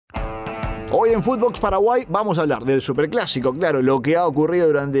Hoy en Footbox Paraguay vamos a hablar del superclásico, claro, lo que ha ocurrido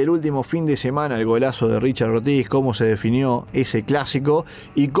durante el último fin de semana, el golazo de Richard Ortiz, cómo se definió ese clásico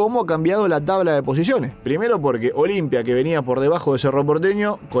y cómo ha cambiado la tabla de posiciones. Primero porque Olimpia, que venía por debajo de Cerro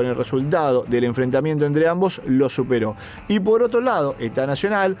Porteño, con el resultado del enfrentamiento entre ambos, lo superó. Y por otro lado está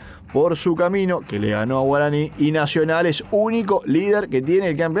Nacional, por su camino, que le ganó a Guaraní, y Nacional es único líder que tiene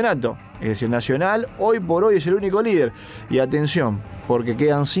el campeonato. Es decir, Nacional hoy por hoy es el único líder. Y atención, porque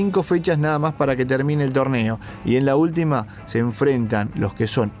quedan 5 fechas nada más para que termine el torneo. Y en la última se enfrentan los que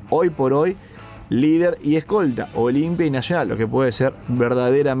son hoy por hoy líder y escolta, Olimpia y Nacional, lo que puede ser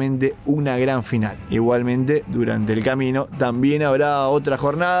verdaderamente una gran final. Igualmente, durante el camino también habrá otras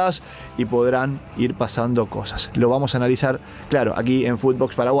jornadas y podrán ir pasando cosas. Lo vamos a analizar, claro, aquí en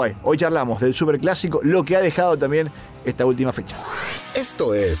Footbox Paraguay. Hoy charlamos del superclásico, lo que ha dejado también esta última fecha.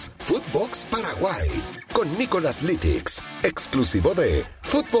 Esto es Footbox Paraguay con Nicolás Litix, exclusivo de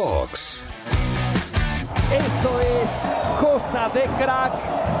Footbox. Esto es cosa de crack.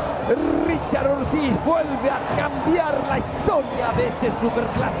 Richard Ortiz vuelve a cambiar la historia de este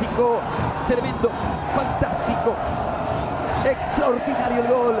superclásico. Tremendo, fantástico, extraordinario el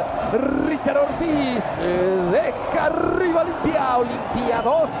gol. Richard Ortiz deja arriba Olimpia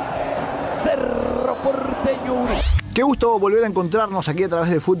 2, Cerro Porteño 1. Qué gusto volver a encontrarnos aquí a través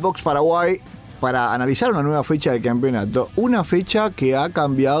de Footbox Paraguay para analizar una nueva fecha del campeonato. Una fecha que ha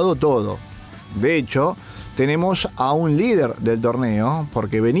cambiado todo. De hecho, tenemos a un líder del torneo,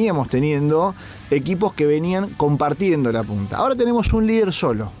 porque veníamos teniendo equipos que venían compartiendo la punta. Ahora tenemos un líder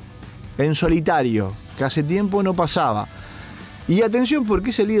solo, en solitario, que hace tiempo no pasaba. Y atención,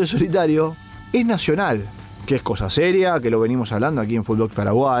 porque ese líder solitario es Nacional, que es cosa seria, que lo venimos hablando aquí en Footbox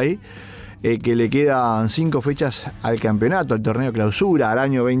Paraguay, que le quedan 5 fechas al campeonato, al torneo clausura, al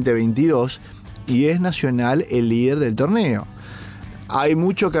año 2022, y es Nacional el líder del torneo. Hay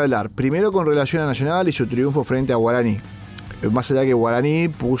mucho que hablar. Primero con relación a Nacional y su triunfo frente a Guaraní. Más allá que Guaraní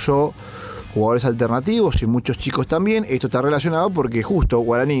puso jugadores alternativos y muchos chicos también. Esto está relacionado porque justo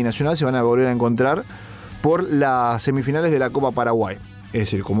Guaraní y Nacional se van a volver a encontrar por las semifinales de la Copa Paraguay. Es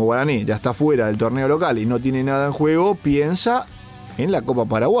decir, como Guaraní ya está fuera del torneo local y no tiene nada en juego, piensa en la Copa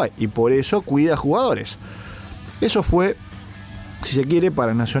Paraguay y por eso cuida jugadores. Eso fue, si se quiere,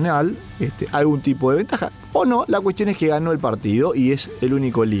 para Nacional algún tipo de ventaja. O no, la cuestión es que ganó el partido y es el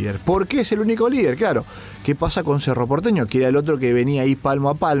único líder. ¿Por qué es el único líder? Claro, ¿qué pasa con Cerro Porteño? Que era el otro que venía ahí palmo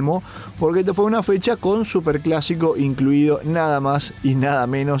a palmo, porque esta fue una fecha con superclásico incluido, nada más y nada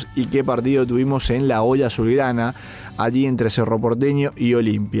menos. ¿Y qué partido tuvimos en la olla azulgrana, allí entre Cerro Porteño y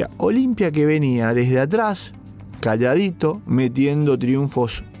Olimpia? Olimpia que venía desde atrás, calladito, metiendo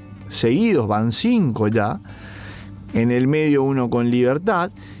triunfos seguidos, van 5 ya, en el medio uno con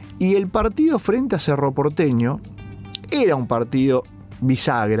Libertad. Y el partido frente a Cerro Porteño era un partido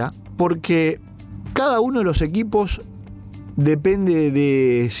bisagra porque cada uno de los equipos depende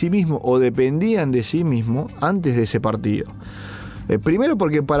de sí mismo o dependían de sí mismo antes de ese partido. Primero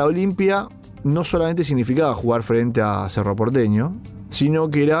porque para Olimpia no solamente significaba jugar frente a Cerro Porteño,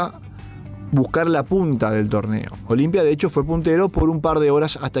 sino que era buscar la punta del torneo. Olimpia de hecho fue puntero por un par de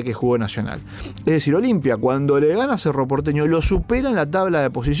horas hasta que jugó Nacional. Es decir, Olimpia cuando le gana a Cerro Porteño lo supera en la tabla de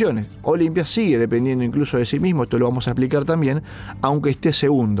posiciones. Olimpia sigue dependiendo incluso de sí mismo, esto lo vamos a explicar también, aunque esté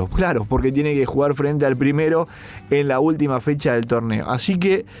segundo. Claro, porque tiene que jugar frente al primero en la última fecha del torneo. Así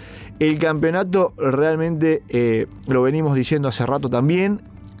que el campeonato realmente, lo venimos diciendo hace rato también,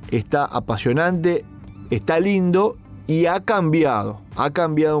 está apasionante, está lindo. Y ha cambiado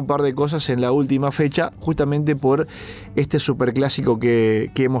un par de cosas en la última fecha, justamente por este superclásico que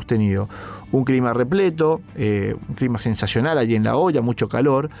hemos tenido. Un clima repleto, un clima sensacional allí en la olla, mucho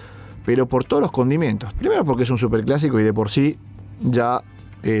calor, pero por todos los condimentos. Primero porque es un superclásico y de por sí ya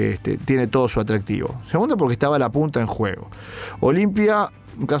tiene todo su atractivo. Segundo porque estaba la punta en juego. Olimpia,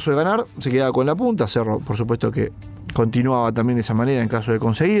 en caso de ganar, se quedaba con la punta. Cerro, por supuesto que continuaba también de esa manera en caso de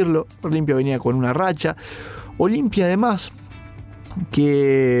conseguirlo. Olimpia venía con una racha. Olimpia además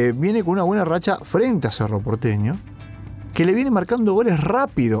que viene con una buena racha frente a Cerro Porteño, que le viene marcando goles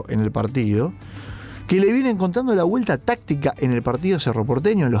rápido en el partido, que le viene encontrando la vuelta táctica en el partido Cerro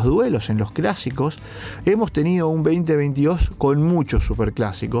Porteño, en los duelos, en los clásicos. Hemos tenido un 2022 con muchos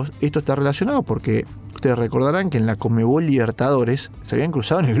superclásicos. Esto está relacionado porque ustedes recordarán que en la Conmebol Libertadores se habían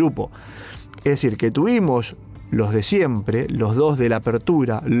cruzado en el grupo. Es decir, que tuvimos los de siempre, los 2 de la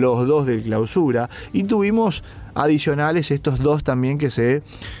apertura, los 2 del clausura, y tuvimos adicionales estos 2 también que se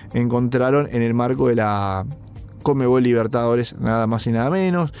encontraron en el marco de la Conmebol Libertadores, nada más y nada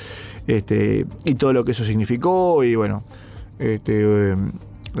menos, y todo lo que eso significó, y bueno,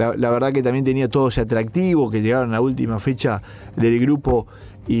 la verdad que también tenía todo ese atractivo, que llegaron a la última fecha del grupo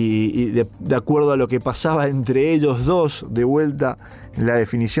y de acuerdo a lo que pasaba entre ellos dos, de vuelta la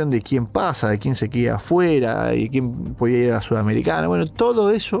definición de quién pasa, de quién se queda afuera y quién podía ir a la Sudamericana. Bueno,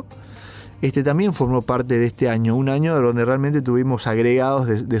 todo eso también formó parte de este año, un año donde realmente tuvimos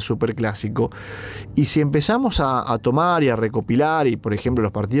agregados de Superclásico. Y si empezamos a tomar y a recopilar, y por ejemplo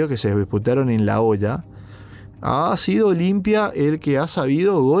los partidos que se disputaron en La Olla, ha sido Olimpia el que ha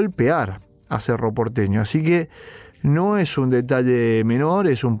sabido golpear a Cerro Porteño. Así que no es un detalle menor,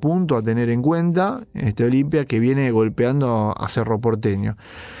 es un punto a tener en cuenta, Olimpia que viene golpeando a Cerro Porteño.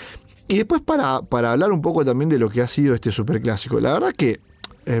 Y después para hablar un poco también de lo que ha sido este Superclásico. La verdad que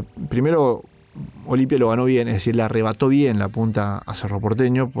primero Olimpia lo ganó bien, es decir, le arrebató bien la punta a Cerro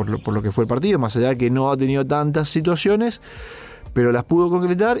Porteño por lo que fue el partido, más allá de que no ha tenido tantas situaciones, pero las pudo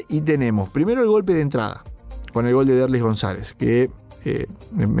concretar. Y tenemos primero el golpe de entrada, con el gol de Derlis González, que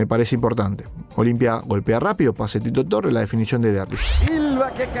me parece importante. Olimpia golpea rápido, pase Tito Torres, la definición de Derlis.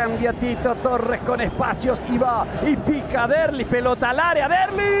 Silva que cambia Tito Torres con espacios y va y pica Derlis, pelota al área,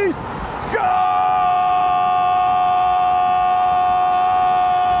 Derlis, ¡gol!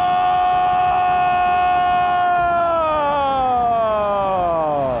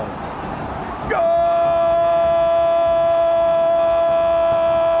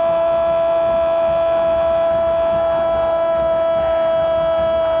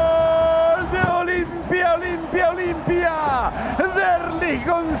 Olimpia, Derlis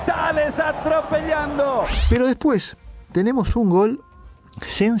González atropellando. Pero después tenemos un gol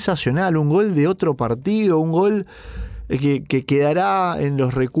sensacional, un gol de otro partido, un gol que quedará en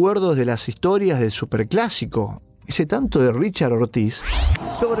los recuerdos de las historias del Superclásico. Ese tanto de Richard Ortiz.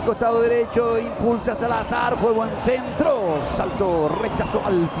 Sobre el costado derecho, impulsa Salazar, fue buen centro, saltó, rechazó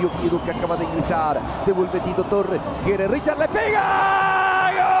al tío Guido que acaba de ingresar, devuelve Tito Torres, quiere Richard, le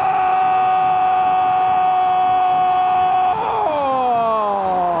pega, ¡gol!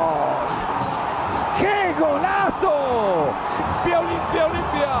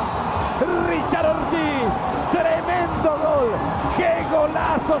 Olimpia, Richard Ortiz, tremendo gol, qué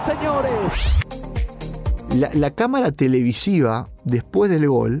golazo, señores. La cámara televisiva después del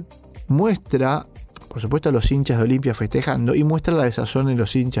gol muestra, por supuesto, a los hinchas de Olimpia festejando, y muestra la desazón en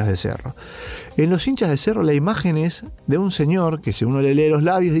los hinchas de Cerro. En los hinchas de Cerro la imagen es de un señor que, si uno le lee los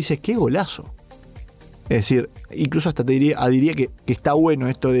labios, dice qué golazo. Es decir, incluso hasta te diría que está bueno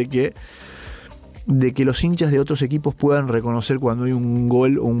esto de que los hinchas de otros equipos puedan reconocer cuando hay un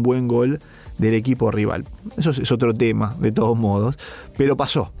gol o un buen gol del equipo rival. Eso es otro tema, de todos modos, pero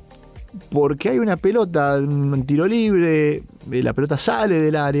pasó. Porque hay una pelota, un tiro libre, la pelota sale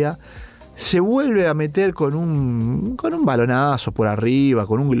del área, se vuelve a meter con un balonazo por arriba,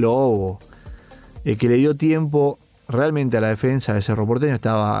 con un globo, que le dio tiempo realmente a la defensa de Cerro Porteño,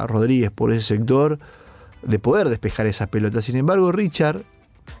 estaba Rodríguez por ese sector, de poder despejar esa pelota. Sin embargo, Richard,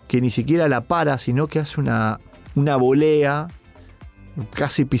 que ni siquiera la para, sino que hace una volea,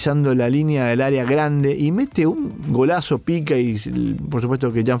 casi pisando la línea del área grande, y mete un golazo, pica, y por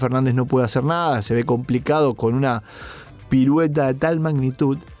supuesto que Jan Fernández no puede hacer nada, se ve complicado con una pirueta de tal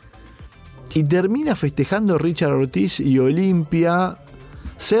magnitud, y termina festejando Richard Ortiz y Olimpia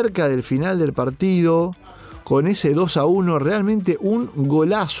cerca del final del partido, con ese 2-1, realmente un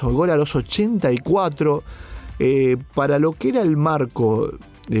golazo, gol a los 84, para lo que era el marco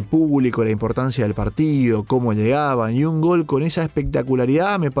de público, la importancia del partido, cómo llegaban, y un gol con esa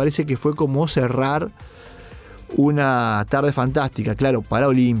espectacularidad, me parece que fue como cerrar una tarde fantástica, claro, para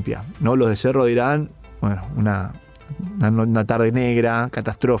Olimpia, ¿no? Los de Cerro dirán, bueno, una tarde negra,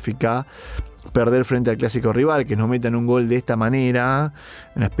 catastrófica, perder frente al clásico rival, que nos metan un gol de esta manera,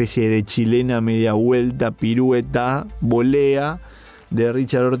 una especie de chilena media vuelta, pirueta, volea de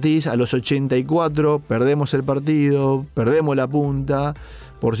Richard Ortiz a los 84, perdemos el partido, perdemos la punta.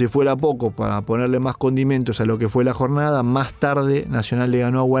 Por si fuera poco, para ponerle más condimentos a lo que fue la jornada, más tarde Nacional le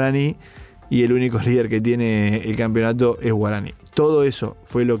ganó a Guaraní y el único líder que tiene el campeonato es Guaraní. Todo eso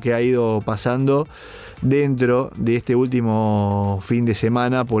fue lo que ha ido pasando dentro de este último fin de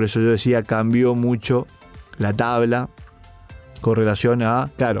semana, por eso yo decía, cambió mucho la tabla con relación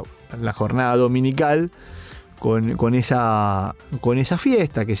a, claro, la jornada dominical, con esa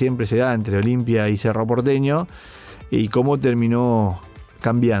fiesta que siempre se da entre Olimpia y Cerro Porteño, y cómo terminó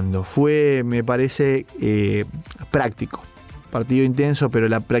cambiando. Fue, me parece, práctico. Partido intenso, pero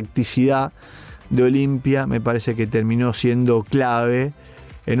la practicidad de Olimpia me parece que terminó siendo clave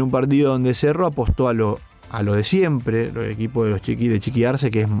en un partido donde Cerro apostó a lo de siempre, el equipo de los de Chiqui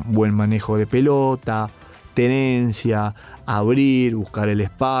Arce, que es buen manejo de pelota, tenencia, abrir, buscar el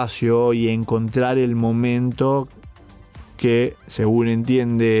espacio y encontrar el momento que, según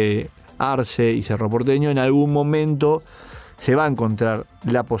entiende Arce y Cerro Porteño, en algún momento se va a encontrar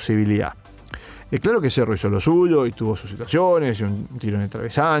la posibilidad. Es claro que Cerro hizo lo suyo y tuvo sus situaciones, y un tiro en el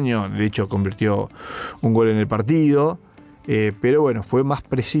travesaño, de hecho convirtió un gol en el partido, pero bueno, fue más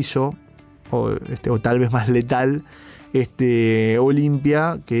preciso o tal vez más letal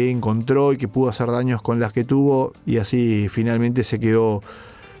Olimpia, que encontró y que pudo hacer daños con las que tuvo, y así finalmente se quedó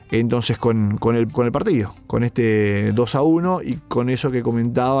entonces con el partido, con 2-1, y con eso que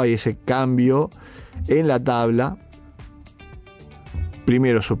comentaba y ese cambio en la tabla.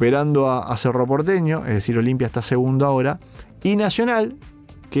 Primero superando a Cerro Porteño, es decir, Olimpia está segundo ahora, y Nacional,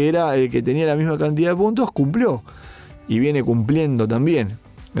 que era el que tenía la misma cantidad de puntos, cumplió, y viene cumpliendo también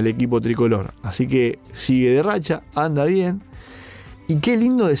el equipo tricolor. Así que sigue de racha, anda bien, y qué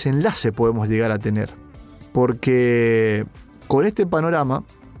lindo desenlace podemos llegar a tener, porque con este panorama,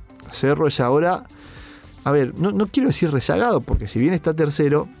 Cerro es ahora, a ver, no quiero decir rezagado, porque si bien está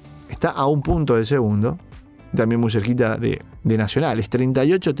tercero, está a un punto del segundo, también muy cerquita de Nacional, es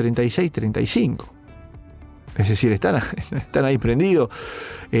 38, 36, 35. Es decir, están ahí prendidos.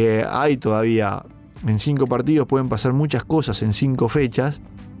 Hay todavía, en 5 partidos pueden pasar muchas cosas en 5 fechas.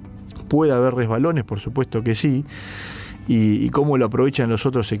 Puede haber resbalones, por supuesto que sí, y cómo lo aprovechan los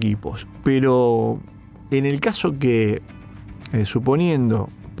otros equipos. Pero en el caso que, suponiendo,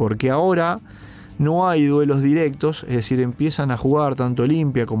 porque ahora no hay duelos directos, es decir, empiezan a jugar tanto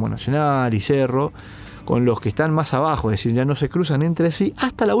Olimpia como Nacional y Cerro, con los que están más abajo, es decir, ya no se cruzan entre sí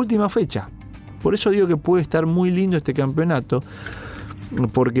hasta la última fecha. Por eso digo que puede estar muy lindo este campeonato,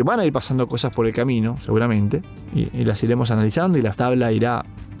 porque van a ir pasando cosas por el camino, seguramente, y las iremos analizando, y la tabla irá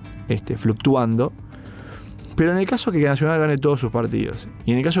fluctuando. Pero en el caso que Nacional gane todos sus partidos,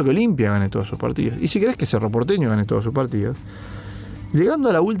 y en el caso que Olimpia gane todos sus partidos, y si querés que Cerro Porteño gane todos sus partidos, llegando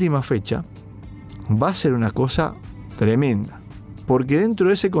a la última fecha, va a ser una cosa tremenda. Porque dentro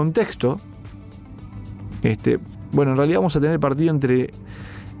de ese contexto, en realidad vamos a tener partido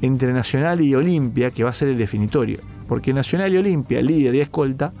entre Nacional y Olimpia, que va a ser el definitorio. Porque Nacional y Olimpia, líder y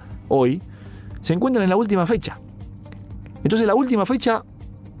escolta, hoy, se encuentran en la última fecha. Entonces la última fecha,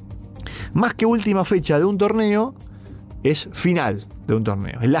 más que última fecha de un torneo, es final de un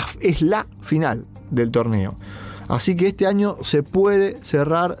torneo. Es la final del torneo. Así que este año se puede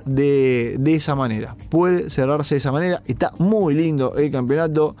cerrar de esa manera. Puede cerrarse de esa manera. Está muy lindo el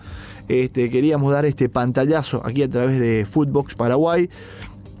campeonato. Queríamos dar este pantallazo aquí a través de Footbox Paraguay,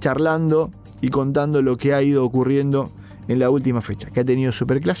 charlando y contando lo que ha ido ocurriendo en la última fecha, que ha tenido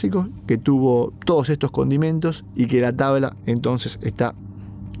superclásicos, que tuvo todos estos condimentos y que la tabla entonces está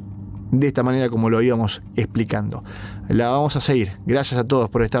de esta manera como lo íbamos explicando. La vamos a seguir. Gracias a todos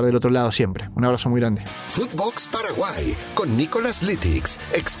por estar del otro lado siempre. Un abrazo muy grande. Footbox Paraguay con Nicolas Litix,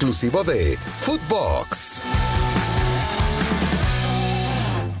 exclusivo de Footbox.